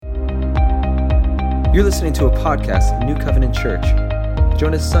You're listening to a podcast of New Covenant Church.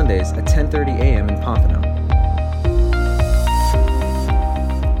 Join us Sundays at 10:30 a.m. in Pompano.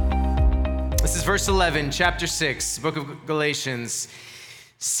 This is verse 11, chapter 6, book of Galatians.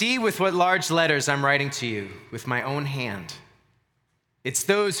 See with what large letters I'm writing to you with my own hand. It's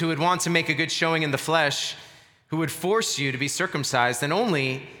those who would want to make a good showing in the flesh who would force you to be circumcised, and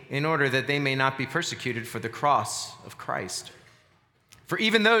only in order that they may not be persecuted for the cross of Christ. For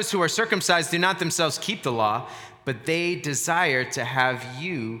even those who are circumcised do not themselves keep the law, but they desire to have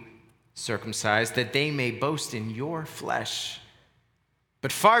you circumcised, that they may boast in your flesh.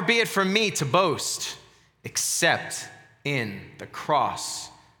 But far be it from me to boast, except in the cross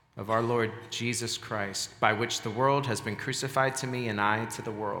of our Lord Jesus Christ, by which the world has been crucified to me and I to the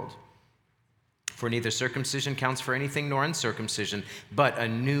world. For neither circumcision counts for anything nor uncircumcision, but a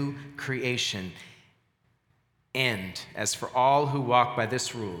new creation. And as for all who walk by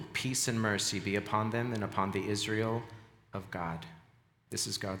this rule, peace and mercy be upon them and upon the Israel of God. This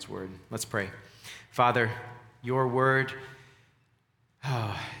is God's word. Let's pray. Father, your word,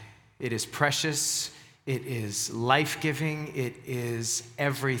 it is precious, it is life-giving, it is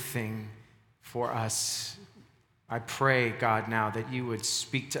everything for us. I pray, God, now that you would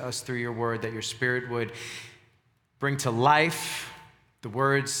speak to us through your word, that your Spirit would bring to life the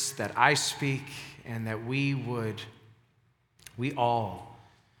words that I speak, and that we all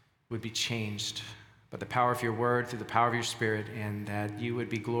would be changed by the power of your word, through the power of your Spirit, and that you would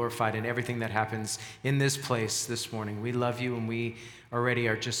be glorified in everything that happens in this place this morning. We love you, and we already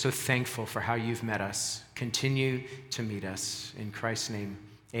are just so thankful for how you've met us. Continue to meet us. In Christ's name,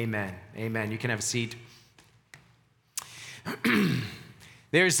 amen. Amen. You can have a seat.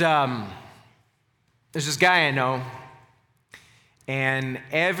 There's this guy I know, and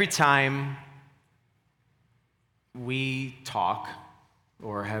every time we talk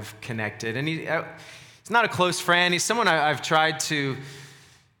or have connected, and he's not a close friend, he's someone I've tried to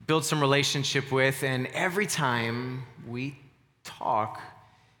build some relationship with, and every time we talk,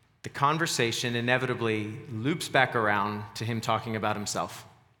 the conversation inevitably loops back around to him talking about himself.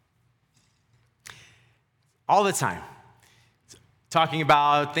 All the time. Talking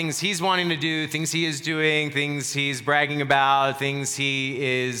about things he's wanting to do, things he is doing, things he's bragging about, things he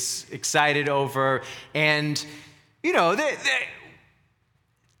is excited over. And, you know,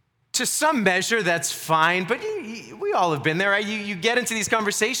 to some measure, that's fine, but we all have been there, right? You get into these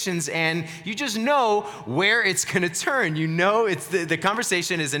conversations and you just know where it's going to turn. You know it's the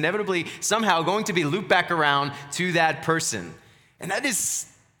conversation is inevitably somehow going to be looped back around to that person. And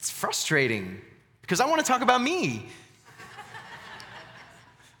it's frustrating because I want to talk about me.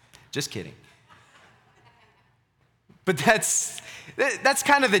 Just kidding. But that's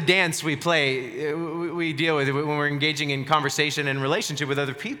kind of the dance we play, we deal with when we're engaging in conversation and relationship with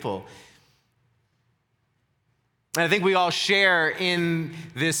other people. And I think we all share in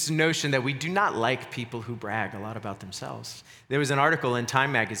this notion that we do not like people who brag a lot about themselves. There was an article in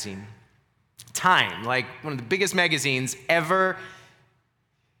Time magazine. Time, like one of the biggest magazines ever,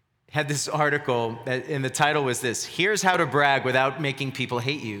 had this article, and the title was this: "Here's how to brag without making people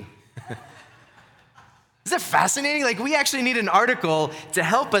hate you." Isn't that fascinating? Like, we actually need an article to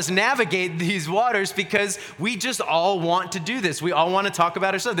help us navigate these waters because we just all want to do this. We all want to talk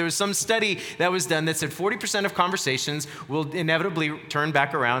about ourselves. There was some study that was done that said 40% of conversations will inevitably turn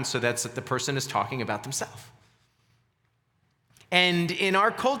back around so that the person is talking about themselves. And in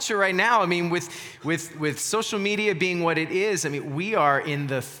our culture right now, I mean, with social media being what it is, I mean, we are in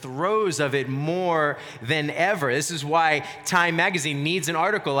the throes of it more than ever. This is why Time magazine needs an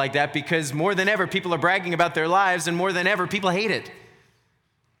article like that, because more than ever, people are bragging about their lives, and more than ever, people hate it.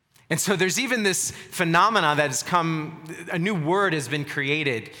 And so there's even this phenomenon that has come, a new word has been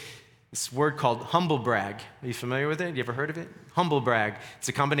created, this word called humble brag. Are you familiar with it? You ever heard of it? Humble brag. It's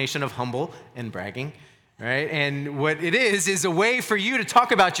a combination of humble and bragging. Right? And what it is a way for you to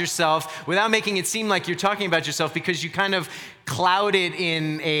talk about yourself without making it seem like you're talking about yourself, because you kind of cloud it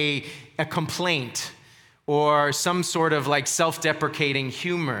in a complaint or some sort of like self-deprecating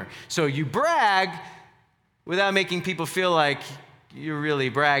humor. So you brag without making people feel like you're really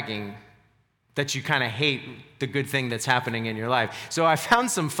bragging, that you kind of hate the good thing that's happening in your life. So I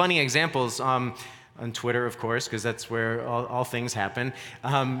found some funny examples on Twitter, of course, because that's where all things happen. So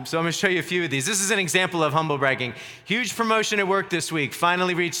I'm going to show you a few of these. This is an example of humble bragging. Huge promotion at work this week.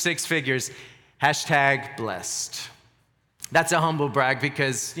 Finally reached 6 figures. Hashtag blessed. That's a humble brag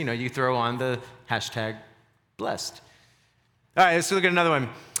because, you know, you throw on the hashtag blessed. All right, let's look at another one.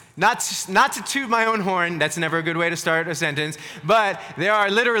 Not to toot my own horn, that's never a good way to start a sentence, but there are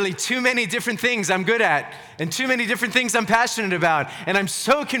literally too many different things I'm good at and too many different things I'm passionate about, and I'm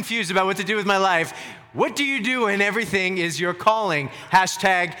so confused about what to do with my life. What do you do when everything is your calling?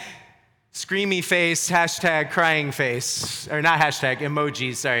 Hashtag screamy face, hashtag crying face, or not hashtag,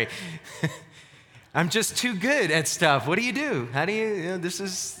 emojis, sorry. I'm just too good at stuff. What do you do? How do you this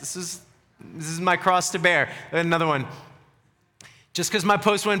is my cross to bear. Another one. Just because my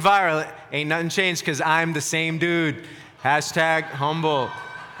post went viral, ain't nothing changed because I'm the same dude. Hashtag humble.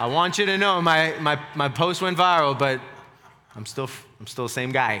 I want you to know my post went viral, but I'm still the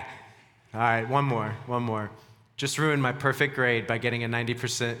same guy. All right, one more. Just ruined my perfect grade by getting a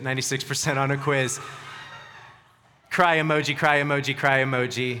 96% on a quiz. Cry emoji, cry emoji, cry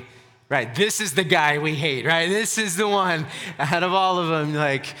emoji. Right, this is the guy we hate, right? This is the one out of all of them,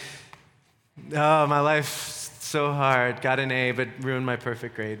 like, oh, my life's so hard. Got an A, but ruined my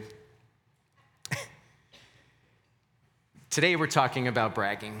perfect grade. Today we're talking about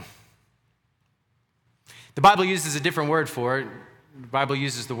bragging. The Bible uses a different word for it. The Bible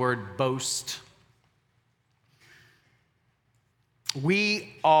uses the word boast.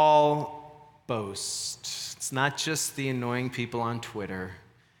 We all boast. It's not just the annoying people on Twitter.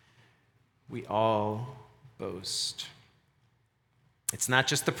 We all boast. It's not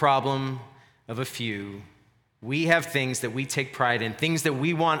just the problem of a few. We have things that we take pride in, things that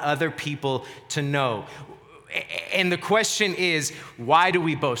we want other people to know. And the question is, why do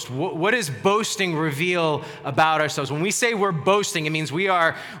we boast? What does boasting reveal about ourselves? When we say we're boasting, it means we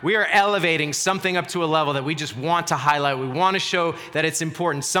are elevating something up to a level that we just want to highlight. We want to show that it's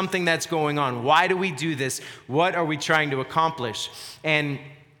important, something that's going on. Why do we do this? What are we trying to accomplish? And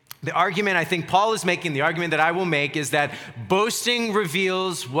the argument I think Paul is making, the argument that I will make, is that boasting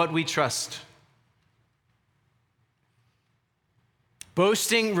reveals what we trust.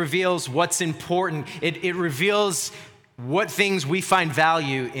 Boasting reveals what's important. It reveals what things we find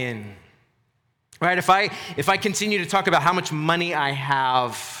value in. Right? If I continue to talk about how much money I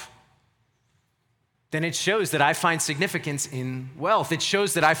have, then it shows that I find significance in wealth. It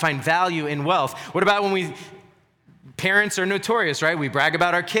shows that I find value in wealth. What about when parents are notorious, right? We brag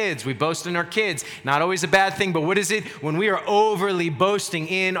about our kids. We boast in our kids. Not always a bad thing, but what is it when we are overly boasting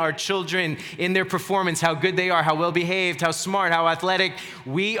in our children, in their performance, how good they are, how well behaved, how smart, how athletic?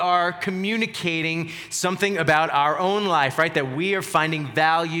 We are communicating something about our own life, right? That we are finding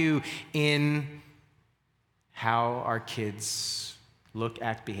value in how our kids look,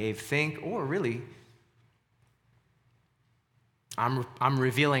 act, behave, think, or really, I'm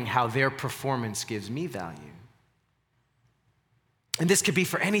revealing how their performance gives me value. And this could be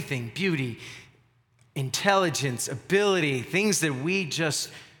for anything: beauty, intelligence, ability, things that we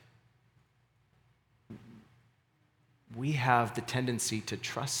have the tendency to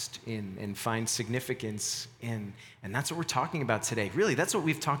trust in and find significance in. And that's what we're talking about today. Really, that's what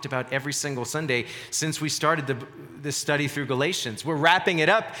we've talked about every single Sunday since we started this study through Galatians. We're wrapping it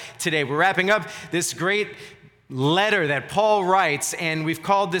up today. We're wrapping up this great letter that Paul writes, and we've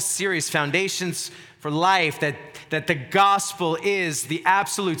called this series Foundations for Life, that the gospel is the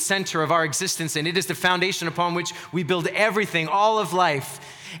absolute center of our existence, and it is the foundation upon which we build everything, all of life.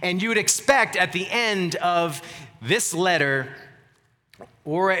 And you would expect at the end of this letter,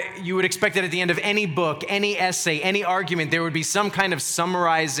 or you would expect that at the end of any book, any essay, any argument, there would be some kind of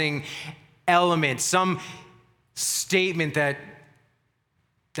summarizing element, some statement that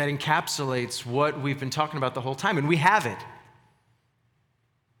encapsulates what we've been talking about the whole time, and we have it.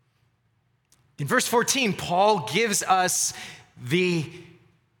 In verse 14, Paul gives us the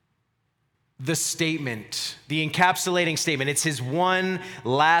statement, the encapsulating statement. It's his one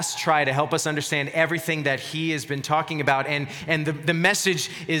last try to help us understand everything that he has been talking about. And the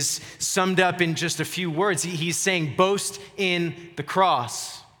message is summed up in just a few words. He's saying, boast in the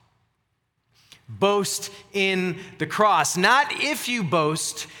cross. Boast in the cross. Not if you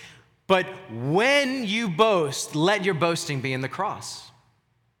boast, but when you boast, let your boasting be in the cross.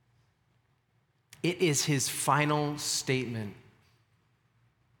 It is his final statement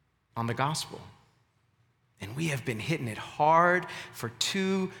on the gospel. And we have been hitting it hard for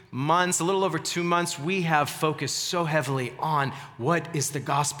 2 months, a little over 2 months. We have focused so heavily on what is the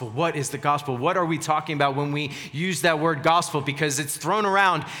gospel? What is the gospel? What are we talking about when we use that word gospel? Because it's thrown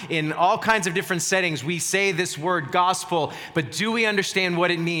around in all kinds of different settings. We say this word gospel, but do we understand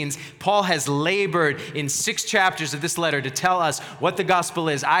what it means? Paul has labored in 6 chapters of this letter to tell us what the gospel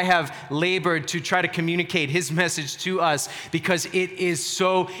is. I have labored to try to communicate his message to us because it is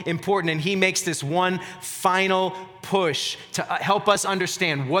so important. And he makes this one final push to help us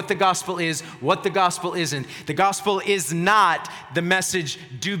understand what the gospel is, what the gospel isn't. The gospel is not the message,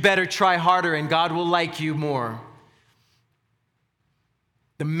 do better, try harder, and God will like you more.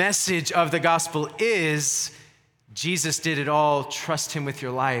 The message of the gospel is Jesus did it all, trust him with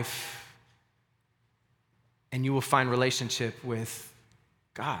your life, and you will find relationship with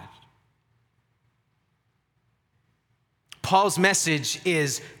God. Paul's message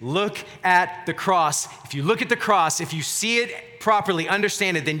is look at the cross. If you look at the cross, if you see it properly,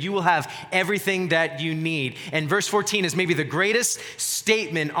 understand it, then you will have everything that you need. And verse 14 is maybe the greatest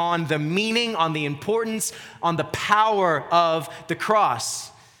statement on the meaning, on the importance, on the power of the cross.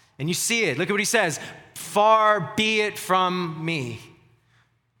 And you see it. Look at what he says. Far be it from me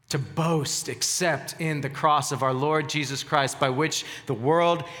to boast except in the cross of our Lord Jesus Christ, by which the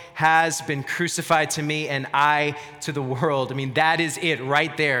world has been crucified to me and I to the world. I mean, that is it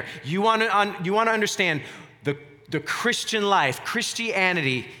right there. You want to understand the Christian life,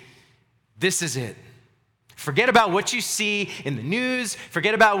 Christianity, this is it. Forget about what you see in the news.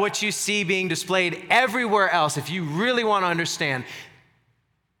 Forget about what you see being displayed everywhere else. If you really want to understand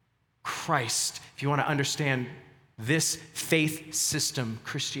Christ, if you want to understand this faith system,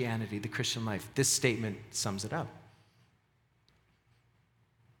 Christianity, the Christian life, this statement sums it up.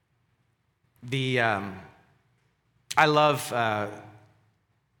 I love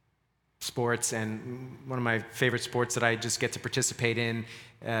sports, and one of my favorite sports that I just get to participate in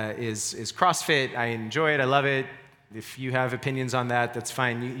is CrossFit. I enjoy it. I love it. If you have opinions on that, that's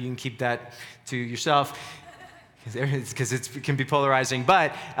fine. You can keep that to yourself because it can be polarizing.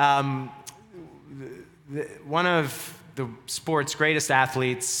 But one of the sport's greatest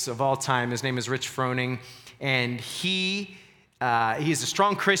athletes of all time, his name is Rich Froning, and he's a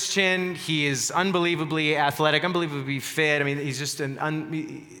strong Christian. He is unbelievably athletic, unbelievably fit. I mean, he's just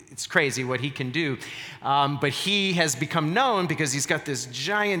it's crazy what he can do. But he has become known because he's got this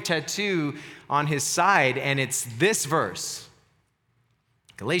giant tattoo on his side, and it's this verse,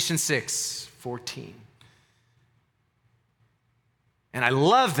 Galatians 6:14. And I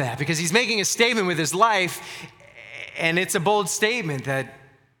love that because he's making a statement with his life, and it's a bold statement that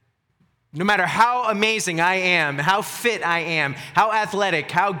no matter how amazing I am, how fit I am, how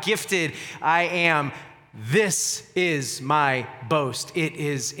athletic, how gifted I am, this is my boast. It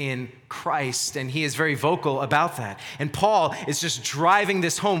is in Christ, and he is very vocal about that. And Paul is just driving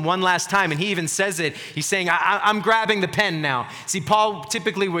this home one last time, and he even says it. He's saying, I'm grabbing the pen now. See, Paul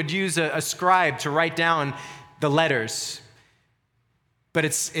typically would use a scribe to write down the letters. But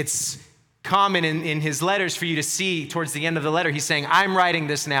it's common in his letters for you to see towards the end of the letter, he's saying, I'm writing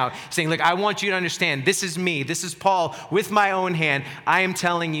this now. He's saying, look, I want you to understand, this is me. This is Paul with my own hand. I am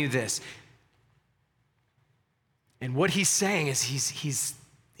telling you this. And what he's saying is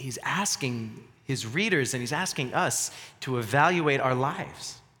he's asking his readers and he's asking us to evaluate our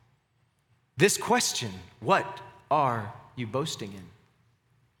lives. This question, what are you boasting in?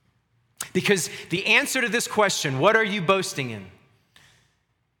 Because the answer to this question, what are you boasting in,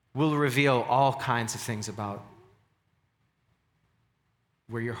 will reveal all kinds of things about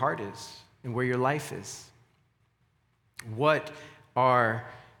where your heart is and where your life is. What are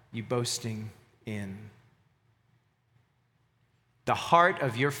you boasting in? The heart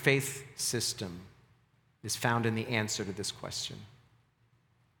of your faith system is found in the answer to this question.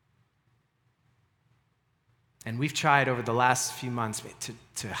 And we've tried over the last few months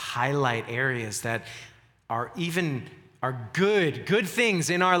to highlight areas that are good things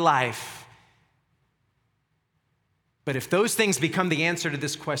in our life. But if those things become the answer to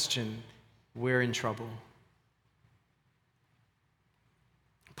this question, we're in trouble.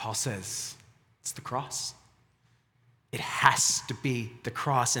 Paul says, it's the cross. It has to be the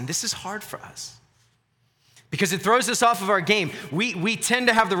cross. And this is hard for us because it throws us off of our game. We tend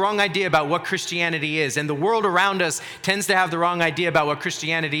to have the wrong idea about what Christianity is, and the world around us tends to have the wrong idea about what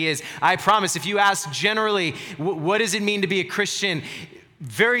Christianity is. I promise, if you ask generally, what does it mean to be a Christian?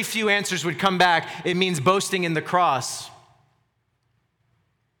 Very few answers would come back. It means boasting in the cross.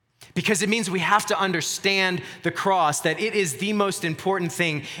 Because it means we have to understand the cross, that it is the most important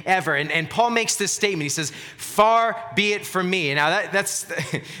thing ever. And Paul makes this statement. He says, far be it from me. Now, that's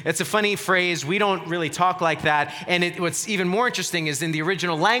a funny phrase. We don't really talk like that. And what's even more interesting is in the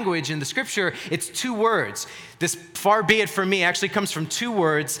original language in the scripture, it's two words. This far be it from me actually comes from two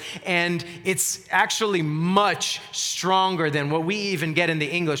words, and it's actually much stronger than what we even get in the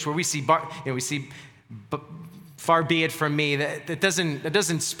English, where we see far be it from me. That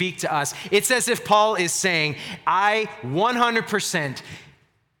doesn't speak to us. It's as if Paul is saying, I 100%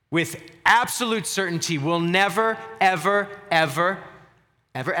 with absolute certainty will never, ever, ever,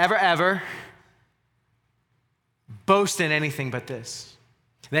 ever, ever, ever boast in anything but this,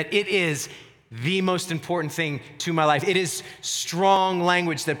 that it is the most important thing to my life. It is strong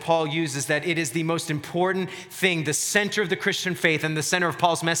language that Paul uses, that it is the most important thing, the center of the Christian faith and the center of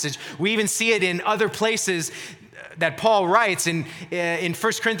Paul's message. We even see it in other places that Paul writes. In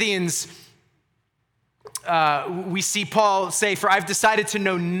 1 Corinthians, we see Paul say, "For I've decided to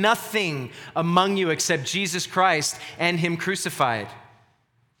know nothing among you except Jesus Christ and him crucified."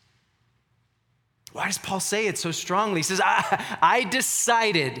 Why does Paul say it so strongly? He says, I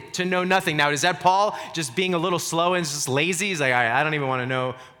decided to know nothing. Now, is that Paul just being a little slow and just lazy? He's like, I don't even want to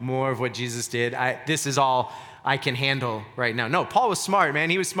know more of what Jesus did. This is all I can handle right now. No, Paul was smart, man.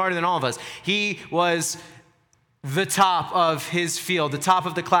 He was smarter than all of us. He was the top of his field, the top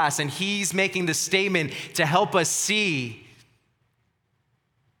of the class, and he's making the statement to help us see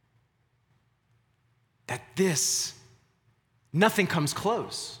that nothing comes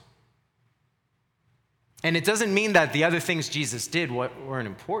close. And it doesn't mean that the other things Jesus did weren't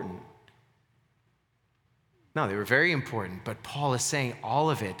important. No, they were very important, but Paul is saying all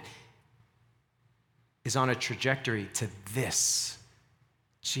of it is on a trajectory to this,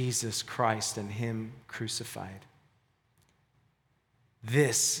 Jesus Christ and him crucified.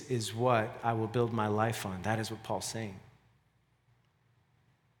 This is what I will build my life on. That is what Paul's saying.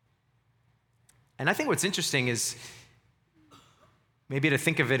 And I think what's interesting is maybe to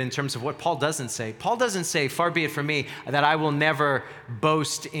think of it in terms of what Paul doesn't say. Paul doesn't say, "Far be it from me that I will never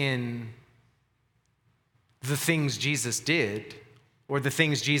boast in the things Jesus did or the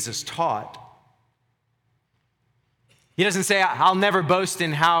things Jesus taught." He doesn't say, "I'll never boast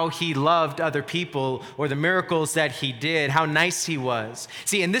in how he loved other people or the miracles that he did, how nice he was."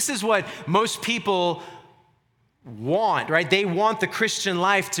 See, and this is what most people want, right? They want the Christian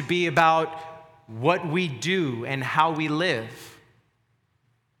life to be about what we do and how we live.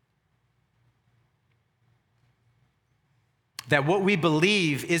 That what we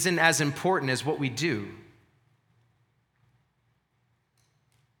believe isn't as important as what we do.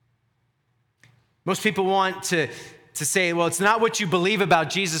 Most people want to say, well, it's not what you believe about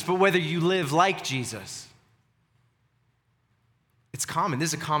Jesus, but whether you live like Jesus. It's common. This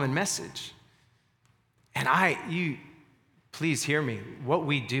is a common message. And please hear me. What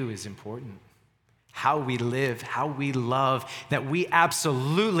we do is important. How we live, how we love, that we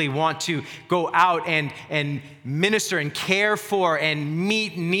absolutely want to go out and minister and care for and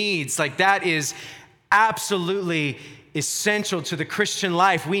meet needs. Like that is absolutely essential to the Christian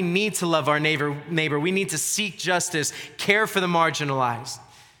life. We need to love our neighbor. We need to seek justice, care for the marginalized,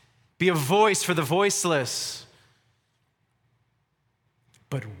 be a voice for the voiceless.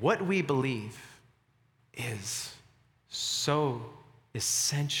 But what we believe is so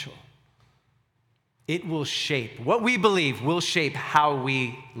essential. It will shape, what we believe will shape how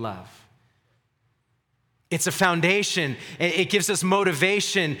we love. It's a foundation. It gives us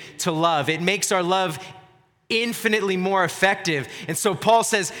motivation to love. It makes our love infinitely more effective. And so Paul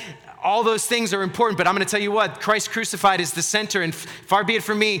says, all those things are important, but I'm going to tell you what, Christ crucified is the center, and far be it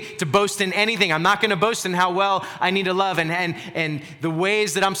from me to boast in anything. I'm not going to boast in how well I need to love and the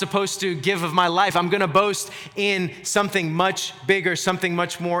ways that I'm supposed to give of my life. I'm going to boast in something much bigger, something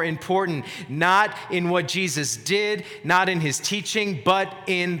much more important, not in what Jesus did, not in his teaching, but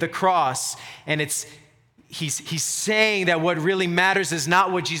in the cross. And he's saying that what really matters is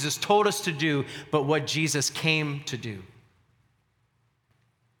not what Jesus told us to do, but what Jesus came to do.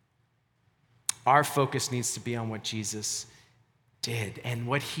 Our focus needs to be on what Jesus did. And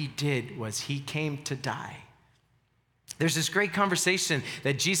what he did was he came to die. There's this great conversation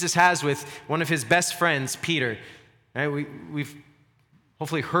that Jesus has with one of his best friends, Peter. Right? We've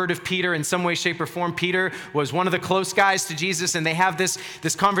hopefully heard of Peter in some way, shape, or form. Peter was one of the close guys to Jesus, and they have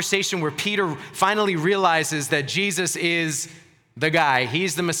this conversation where Peter finally realizes that Jesus is the guy.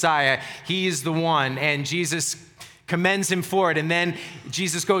 He's the Messiah. He's the one. And Jesus commends him for it. And then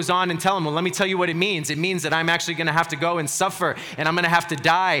Jesus goes on and tells him, well, let me tell you what it means. It means that I'm actually going to have to go and suffer, and I'm going to have to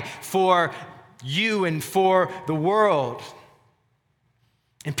die for you and for the world.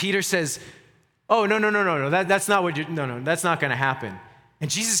 And Peter says, oh, no, that's not what that's not going to happen.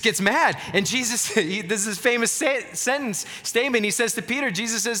 And Jesus gets mad. And Jesus, this is his famous statement. He says to Peter,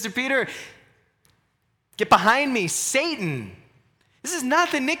 Jesus says to Peter, get behind me, Satan. This is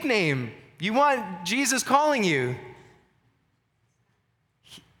not the nickname you want Jesus calling you.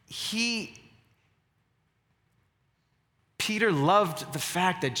 Peter loved the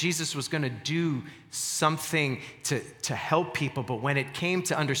fact that Jesus was going to do something to help people, but when it came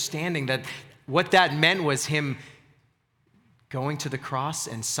to understanding that what that meant was him going to the cross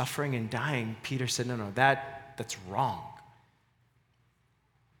and suffering and dying, Peter said, no, that's wrong.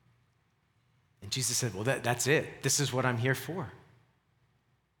 And Jesus said, well, that's it. This is what I'm here for.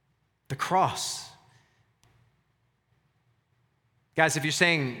 The cross. Guys, if you're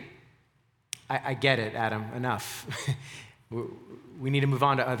saying, I get it, Adam, enough. We need to move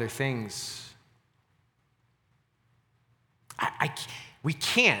on to other things. We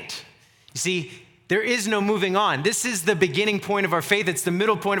can't. You see, there is no moving on. This is the beginning point of our faith. It's the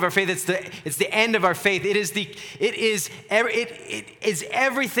middle point of our faith. It's the end of our faith. It is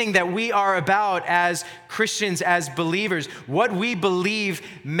everything that we are about as Christians, as believers. What we believe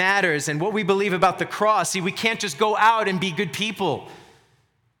matters, and what we believe about the cross. See, we can't just go out and be good people.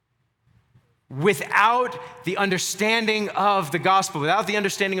 Without the understanding of the gospel, without the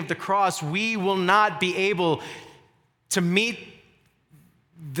understanding of the cross, we will not be able to meet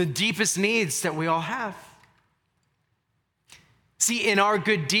the deepest needs that we all have. See, in our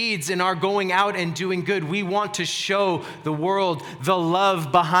good deeds, in our going out and doing good, we want to show the world the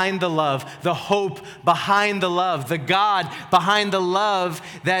love behind the love, the hope behind the love, the God behind the love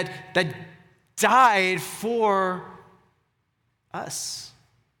that died for us.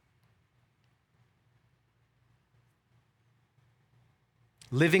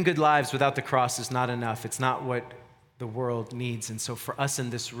 Living good lives without the cross is not enough. It's not what the world needs. And so for us in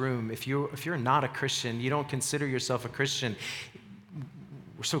this room, if you're not a Christian, you don't consider yourself a Christian,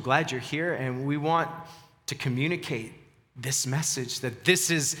 we're so glad you're here, and we want to communicate this message that this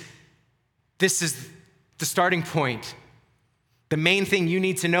is the starting point. The main thing you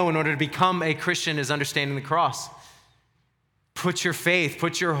need to know in order to become a Christian is understanding the cross. Put your faith,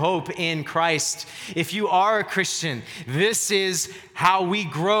 put your hope in Christ. If you are a Christian, this is how we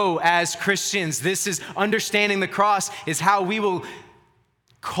grow as Christians. This is understanding the cross is how we will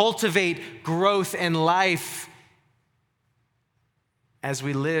cultivate growth and life as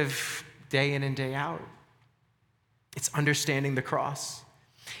we live day in and day out. It's understanding the cross.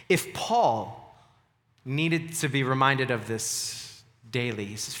 If Paul needed to be reminded of this daily,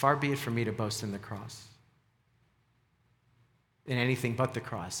 he says, far be it from me to boast in the cross, in anything but the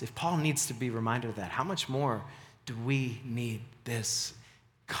cross. If Paul needs to be reminded of that, how much more do we need this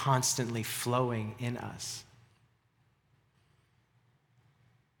constantly flowing in us?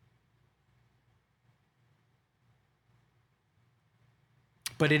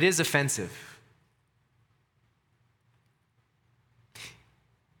 But it is offensive.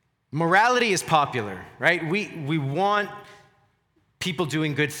 Morality is popular, right? We want people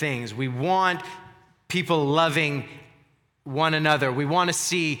doing good things. We want people loving one another. We want to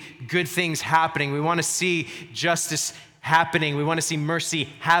see good things happening. We want to see justice happening. We want to see mercy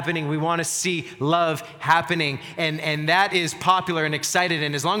happening. We want to see love happening. And that is popular and excited.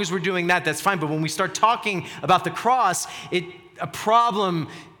 And as long as we're doing that, that's fine. But when we start talking about the cross, a problem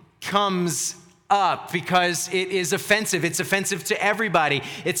comes up because it is offensive. It's offensive to everybody.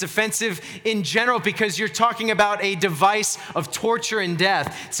 It's offensive in general because you're talking about a device of torture and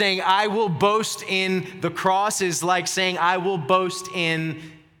death. Saying, I will boast in the cross is like saying, I will boast in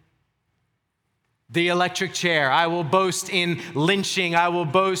the electric chair. I will boast in lynching. I will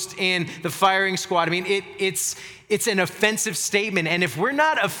boast in the firing squad. I mean, it's an offensive statement. And if we're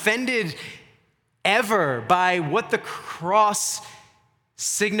not offended ever by what the cross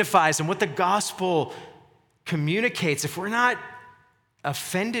signifies and what the gospel communicates, if we're not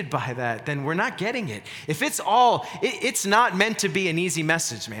offended by that, then we're not getting it. If it's not meant to be an easy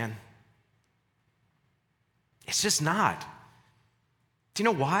message, man. It's just not. Do you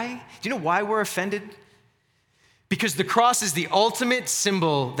know why? Do you know why we're offended? Because the cross is the ultimate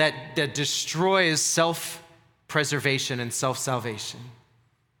symbol that destroys self-preservation and self-salvation.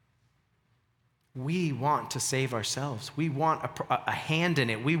 We want to save ourselves. We want a hand in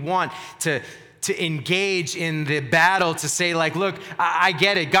it. We want to engage in the battle to say, like, look, I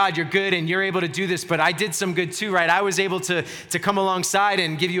get it. God, you're good and you're able to do this, but I did some good too, right? I was able to come alongside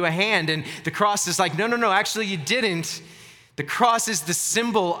and give you a hand. And the cross is like, no, actually you didn't. The cross is the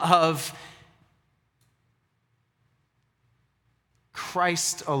symbol of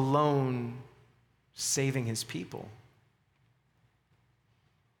Christ alone saving his people.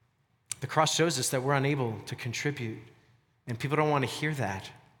 The cross shows us that we're unable to contribute, and people don't want to hear that.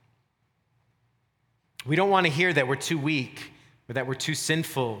 We don't want to hear that we're too weak, or that we're too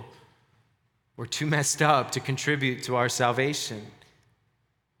sinful, or too messed up to contribute to our salvation.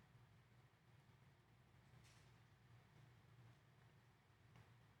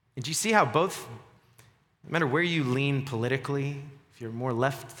 And do you see how both, no matter where you lean politically, if you're more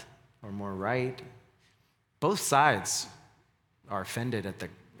left or more right, both sides are offended at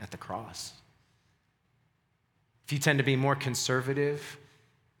the cross. If you tend to be more conservative,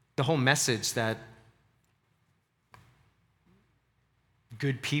 the whole message that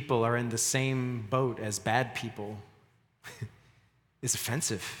good people are in the same boat as bad people is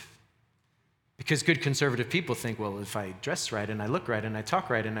offensive. Because good conservative people think, well, if I dress right and I look right and I talk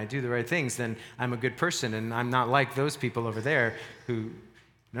right and I do the right things, then I'm a good person and I'm not like those people over there who,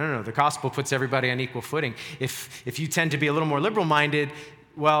 no, the gospel puts everybody on equal footing. If you tend to be a little more liberal-minded,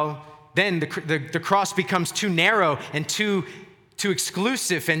 well, then the cross becomes too narrow and too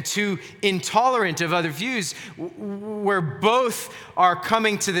exclusive and too intolerant of other views, where both are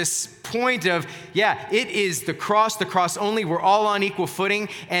coming to this point of, yeah, it is the cross only. We're all on equal footing,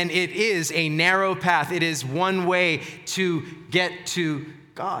 and it is a narrow path. It is one way to get to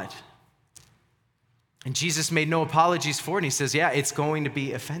God. And Jesus made no apologies for it, and he says, yeah, it's going to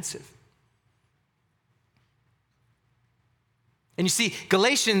be offensive. And you see,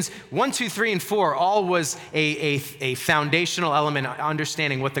 Galatians 1, 2, 3, and 4 all was a foundational element of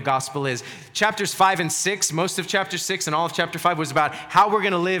understanding what the gospel is. Chapters 5 and 6, most of chapter 6 and all of chapter 5 was about how we're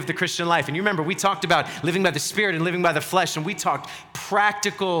going to live the Christian life. And you remember, we talked about living by the Spirit and living by the flesh, and we talked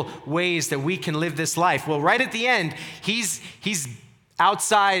practical ways that we can live this life. Well, right at the end, he's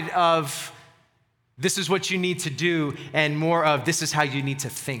outside of this is what you need to do and more of this is how you need to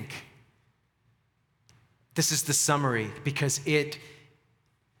think. This is the summary, because if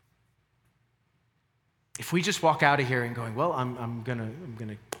we just walk out of here and going, well, I'm gonna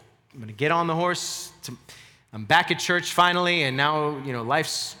get on the horse. I'm back at church finally, and now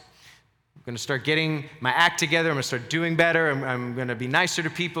life's. I'm gonna start getting my act together. I'm gonna start doing better. I'm gonna be nicer to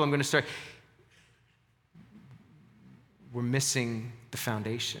people. I'm gonna start. We're missing the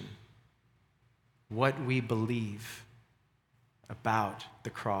foundation. What we believe about the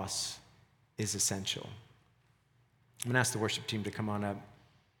cross is essential. I'm going to ask the worship team to come on up.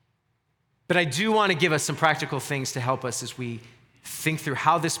 But I do want to give us some practical things to help us as we think through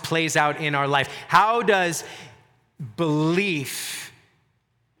how this plays out in our life. How does belief,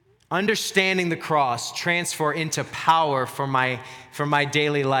 understanding the cross, transfer into power for my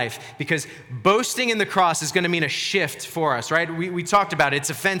daily life? Because boasting in the cross is going to mean a shift for us, right? We talked about it. It's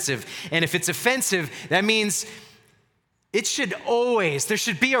offensive. And if it's offensive, that means there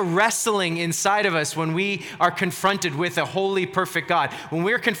should be a wrestling inside of us when we are confronted with a holy, perfect God. When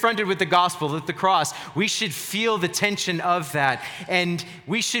we're confronted with the gospel, with the cross, we should feel the tension of that. And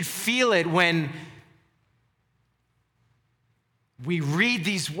we should feel it when we read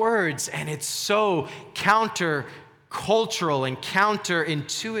these words and it's so counter-cultural and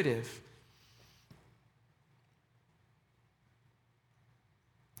counterintuitive.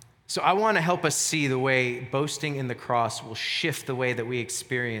 So I want to help us see the way boasting in the cross will shift the way that we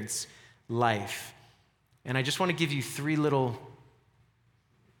experience life. And I just want to give you 3 little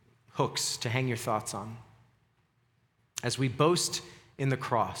hooks to hang your thoughts on. As we boast in the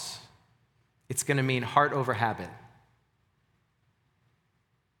cross, it's going to mean heart over habit.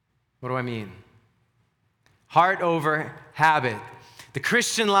 What do I mean? Heart over habit. The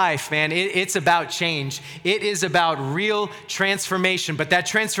Christian life, man, it's about change. It is about real transformation, but that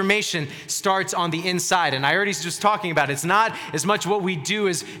transformation starts on the inside. And I already was just talking about it. It's not as much what we do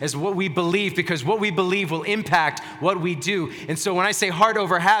as what we believe, because what we believe will impact what we do. And so when I say heart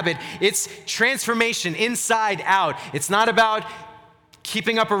over habit, it's transformation inside out. It's not about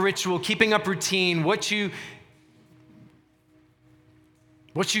keeping up a ritual, keeping up routine, what you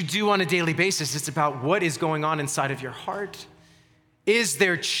do on a daily basis. It's about what is going on inside of your heart. Is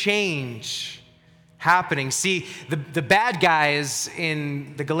there change happening? See, the bad guys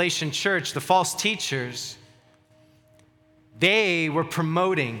in the Galatian church, the false teachers, they were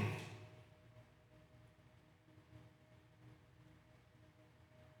promoting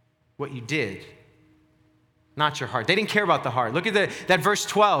what you did, not your heart. They didn't care about the heart. Look at that verse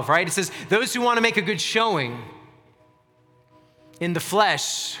 12, right? It says, those who want to make a good showing in the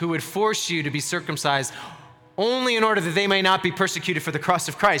flesh, who would force you to be circumcised only in order that they may not be persecuted for the cross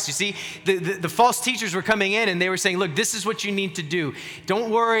of Christ. You see, the false teachers were coming in and they were saying, look, this is what you need to do. Don't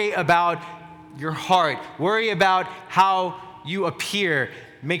worry about your heart. Worry about how you appear.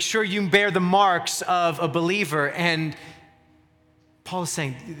 Make sure you bear the marks of a believer. And Paul is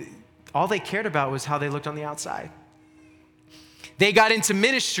saying, all they cared about was how they looked on the outside. They got into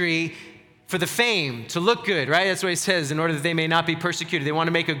ministry for the fame, to look good, right? That's what he says, in order that they may not be persecuted. They want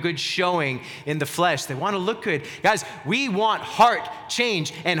to make a good showing in the flesh. They want to look good. Guys, we want heart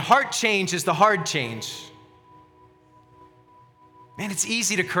change, and heart change is the hard change. Man, it's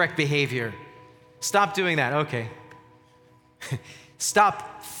easy to correct behavior. Stop doing that. Okay.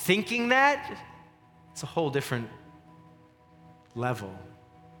 Stop thinking that. It's a whole different level.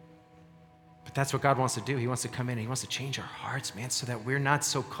 But that's what God wants to do. He wants to come in and he wants to change our hearts, man, so that we're not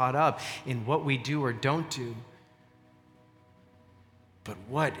so caught up in what we do or don't do. But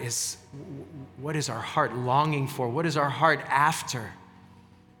what is our heart longing for? What is our heart after?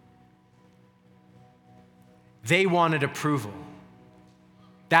 They wanted approval.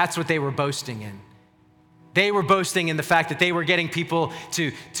 That's what they were boasting in. They were boasting in the fact that they were getting people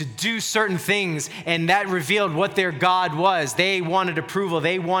to do certain things, and that revealed what their God was. They wanted approval.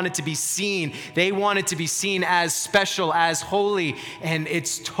 They wanted to be seen. They wanted to be seen as special, as holy, and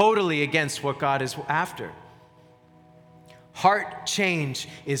it's totally against what God is after. Heart change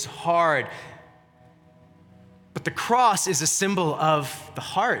is hard, but the cross is a symbol of the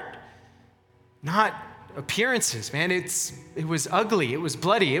heart, not appearances, man. It was ugly. It was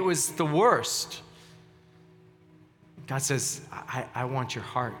bloody. It was the worst. God says, I want your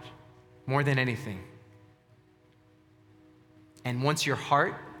heart more than anything. And once your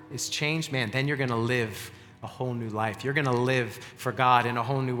heart is changed, man, then you're going to live a whole new life. You're going to live for God in a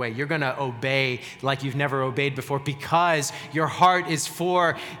whole new way. You're going to obey like you've never obeyed before because your heart is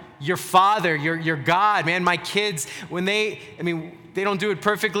for your Father, your God. Man, my kids, when they don't do it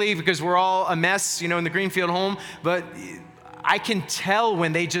perfectly because we're all a mess, in the Greenfield home, but I can tell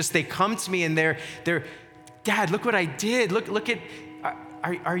when they come to me and they're Dad, look what I did. Look at,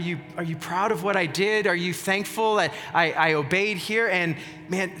 are you proud of what I did? Are you thankful that I obeyed here? And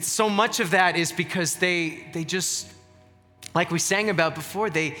man, so much of that is because they just, like we sang about before,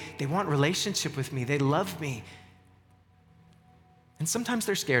 they want relationship with me. They love me. And sometimes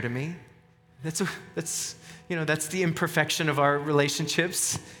they're scared of me. That's the imperfection of our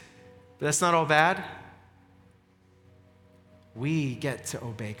relationships. But that's not all bad. We get to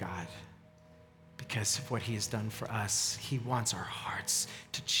obey God because of what he has done for us. He wants our hearts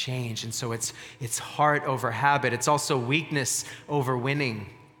to change. And so it's heart over habit. It's also weakness over winning.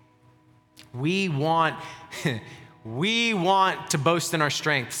 We want to boast in our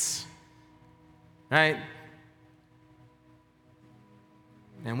strengths, right?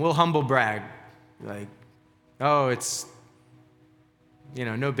 And we'll humble brag, like, oh, it's,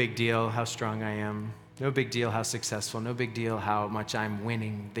 no big deal how strong I am. No big deal how successful. No big deal how much I'm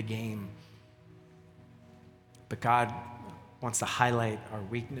winning the game. But God wants to highlight our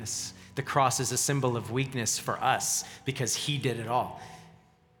weakness. The cross is a symbol of weakness for us because he did it all.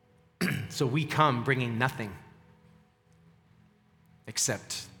 So we come bringing nothing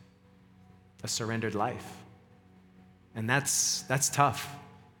except a surrendered life. And that's tough.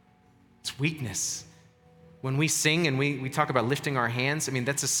 It's weakness. When we sing and we talk about lifting our hands,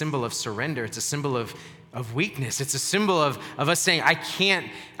 that's a symbol of surrender. It's a symbol of weakness. It's a symbol of us saying, I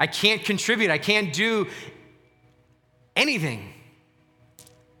can't contribute. I can't do anything.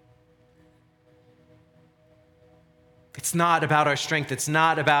 It's not about our strength. It's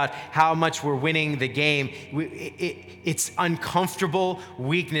not about how much we're winning the game. It's uncomfortable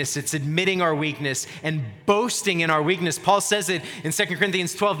weakness. It's admitting our weakness and boasting in our weakness. Paul says it in 2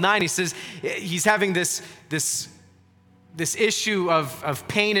 Corinthians 12:9. He says he's having this issue of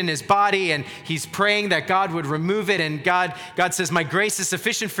pain in his body, and he's praying that God would remove it. And God says, my grace is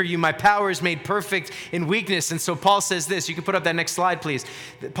sufficient for you. My power is made perfect in weakness. And so Paul says this. You can put up that next slide, please.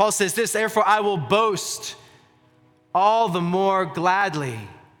 Paul says this, therefore I will boast all the more gladly.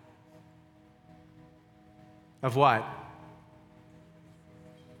 Of what?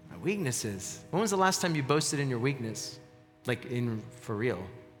 My weaknesses. When was the last time you boasted in your weakness? Like for real?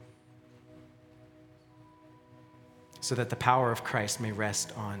 So that the power of Christ may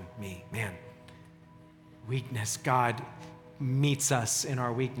rest on me. Man, weakness. God meets us in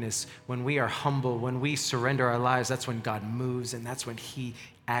our weakness. When we are humble, when we surrender our lives, that's when God moves, and that's when he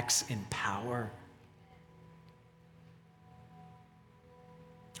acts in power.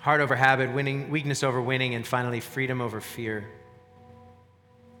 Heart over habit, weakness over winning, and finally, freedom over fear.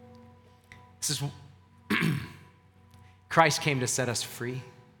 This is Christ came to set us free.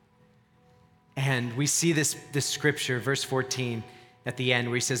 And we see this scripture, verse 14, at the end,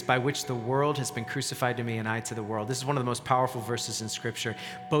 where he says, by which the world has been crucified to me and I to the world. This is one of the most powerful verses in scripture.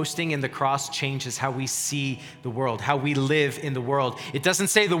 Boasting in the cross changes how we see the world, how we live in the world. It doesn't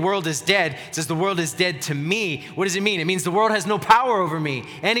say the world is dead. It says the world is dead to me. What does it mean? It means the world has no power over me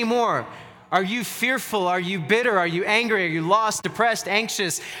anymore. Are you fearful? Are you bitter? Are you angry? Are you lost, depressed,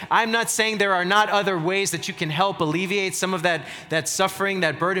 anxious? I'm not saying there are not other ways that you can help alleviate some of that suffering,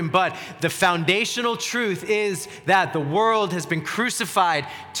 that burden, but the foundational truth is that the world has been crucified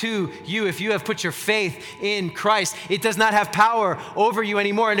to you. If you have put your faith in Christ, it does not have power over you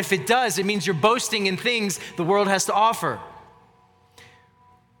anymore. And if it does, it means you're boasting in things the world has to offer.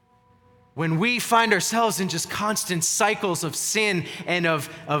 When we find ourselves in just constant cycles of sin and of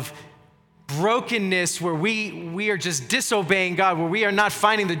brokenness where we are just disobeying God, where we are not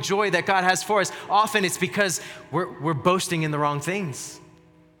finding the joy that God has for us, often it's because we're boasting in the wrong things.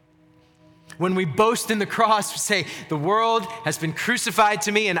 When we boast in the cross, we say, the world has been crucified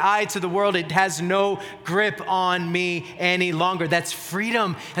to me and I to the world. It has no grip on me any longer. That's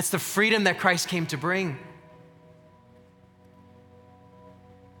freedom. That's the freedom that Christ came to bring.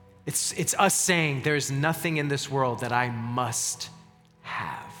 It's us saying, there's nothing in this world that I must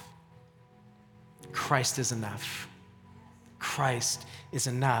have. Christ is enough. Christ is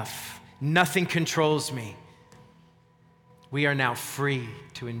enough. Nothing controls me. We are now free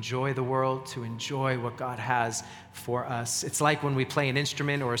to enjoy the world, to enjoy what God has for us. It's like when we play an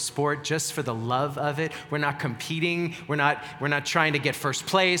instrument or a sport just for the love of it. We're not competing. We're not trying to get first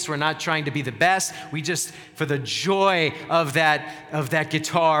place. We're not trying to be the best. We just, for the joy of that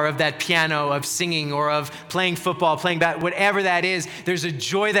guitar, of that piano, of singing, or of playing football, playing whatever that is, there's a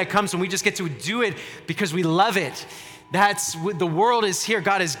joy that comes when we just get to do it because we love it. That's what the world is here.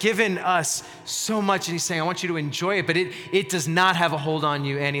 God has given us so much, and he's saying, I want you to enjoy it, but it does not have a hold on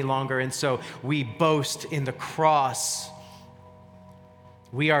you any longer. And so we boast in the cross.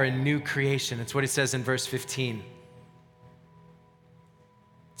 We are a new creation. It's what it says in verse 15.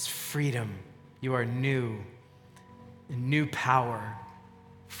 It's freedom. You are new, a new power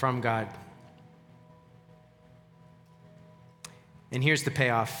from God. And here's the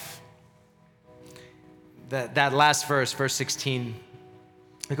payoff. That last verse 16,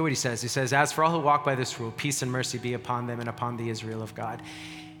 look at what he says. He says, as for all who walk by this rule, peace and mercy be upon them and upon the Israel of God.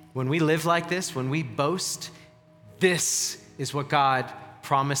 When we live like this, when we boast, this is what God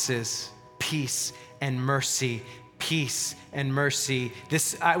promises, peace and mercy. Peace and mercy.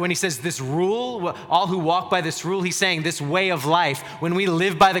 This, when he says this rule, all who walk by this rule, he's saying this way of life. When we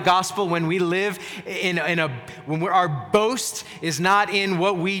live by the gospel, when we live our boast is not in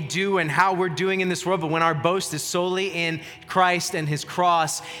what we do and how we're doing in this world, but when our boast is solely in Christ and his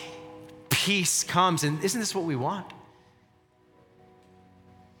cross, peace comes. And isn't this what we want?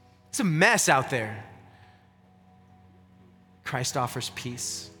 It's a mess out there. Christ offers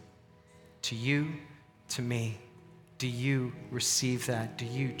peace to you, to me. Do you receive that? Do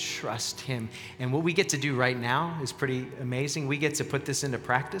you trust him? And what we get to do right now is pretty amazing. We get to put this into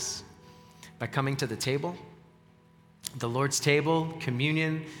practice by coming to the table, the Lord's table,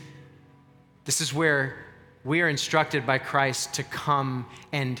 communion. This is where we are instructed by Christ to come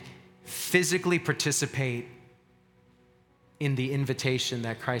and physically participate in the invitation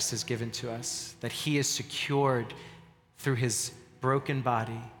that Christ has given to us, that he has secured through his broken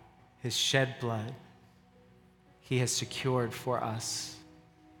body, his shed blood. He has secured for us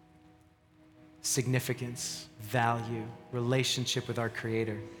significance, value, relationship with our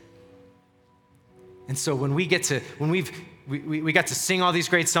Creator. And so when we got to sing all these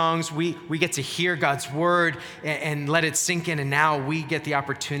great songs, we get to hear God's word and let it sink in, and now we get the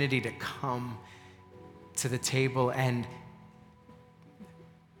opportunity to come to the table, and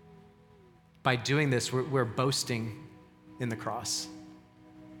by doing this, we're boasting in the cross.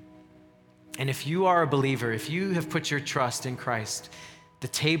 And if you are a believer, if you have put your trust in Christ, the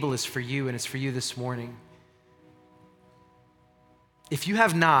table is for you, and it's for you this morning. If you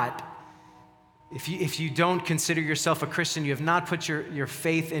have not, if you don't consider yourself a Christian, you have not put your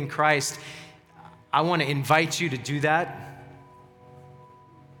faith in Christ, I want to invite you to do that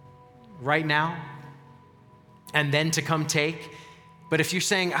right now, and then to come take. But if you're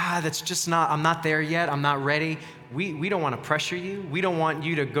saying, that's just not, I'm not there yet, I'm not ready, we don't want to pressure you. We don't want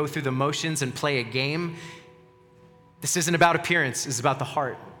you to go through the motions and play a game. This isn't about appearance, it's about the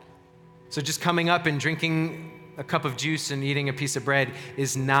heart. So just coming up and drinking a cup of juice and eating a piece of bread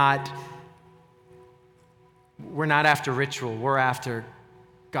is not, we're not after ritual, we're after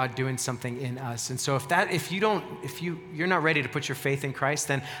God doing something in us. And so if you're not ready to put your faith in Christ,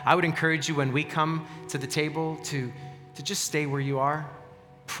 then I would encourage you when we come to the table to just stay where you are.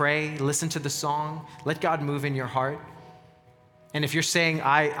 Pray, listen to the song, let God move in your heart. And if you're saying,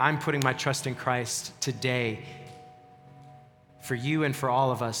 I'm putting my trust in Christ today, for you and for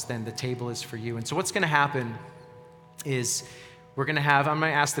all of us, then the table is for you. And so what's going to happen is I'm going to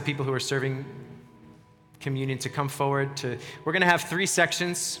ask the people who are serving communion to come forward. We're going to have 3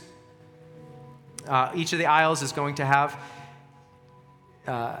 sections. Each of the aisles is going to have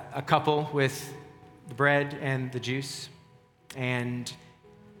a couple with the bread and the juice. And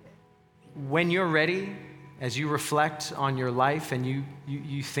when you're ready, as you reflect on your life and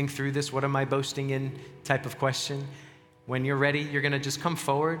you think through this, what am I boasting in type of question, when you're ready, you're going to just come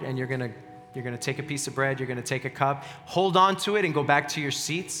forward and you're going to take a piece of bread, you're going to take a cup, hold on to it and go back to your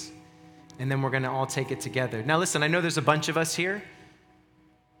seats, and then we're going to all take it together. Now listen, I know there's a bunch of us here,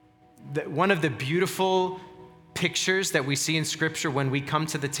 one of the beautiful pictures that we see in Scripture when we come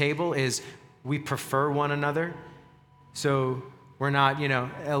to the table is we prefer one another. So we're not,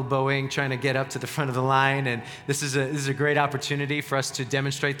 elbowing, trying to get up to the front of the line. And this is a great opportunity for us to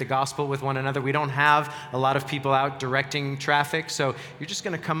demonstrate the gospel with one another. We don't have a lot of people out directing traffic. So you're just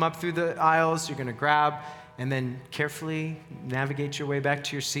going to come up through the aisles. You're going to grab and then carefully navigate your way back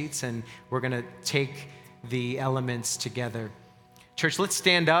to your seats. And we're going to take the elements together. Church, let's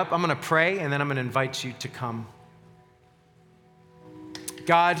stand up. I'm going to pray, and then I'm going to invite you to come.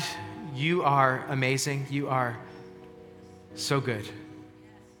 God, you are amazing. You are so good.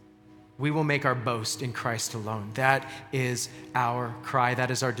 We will make our boast in Christ alone. That is our cry. That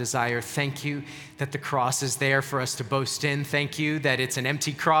is our desire. Thank you that the cross is there for us to boast in. Thank you that it's an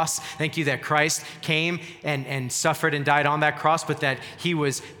empty cross. Thank you that Christ came and suffered and died on that cross, but that he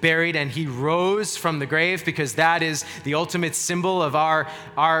was buried and he rose from the grave, because that is the ultimate symbol of our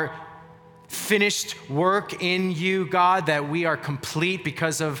finished work in you, God, that we are complete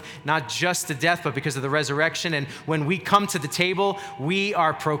because of not just the death, but because of the resurrection. And when we come to the table, we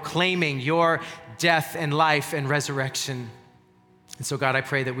are proclaiming your death and life and resurrection. And so, God, I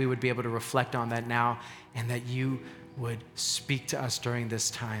pray that we would be able to reflect on that now, and that you would speak to us during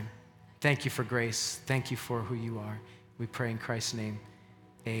this time. Thank you for grace. Thank you for who you are. We pray in Christ's name.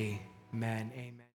 Amen. Amen.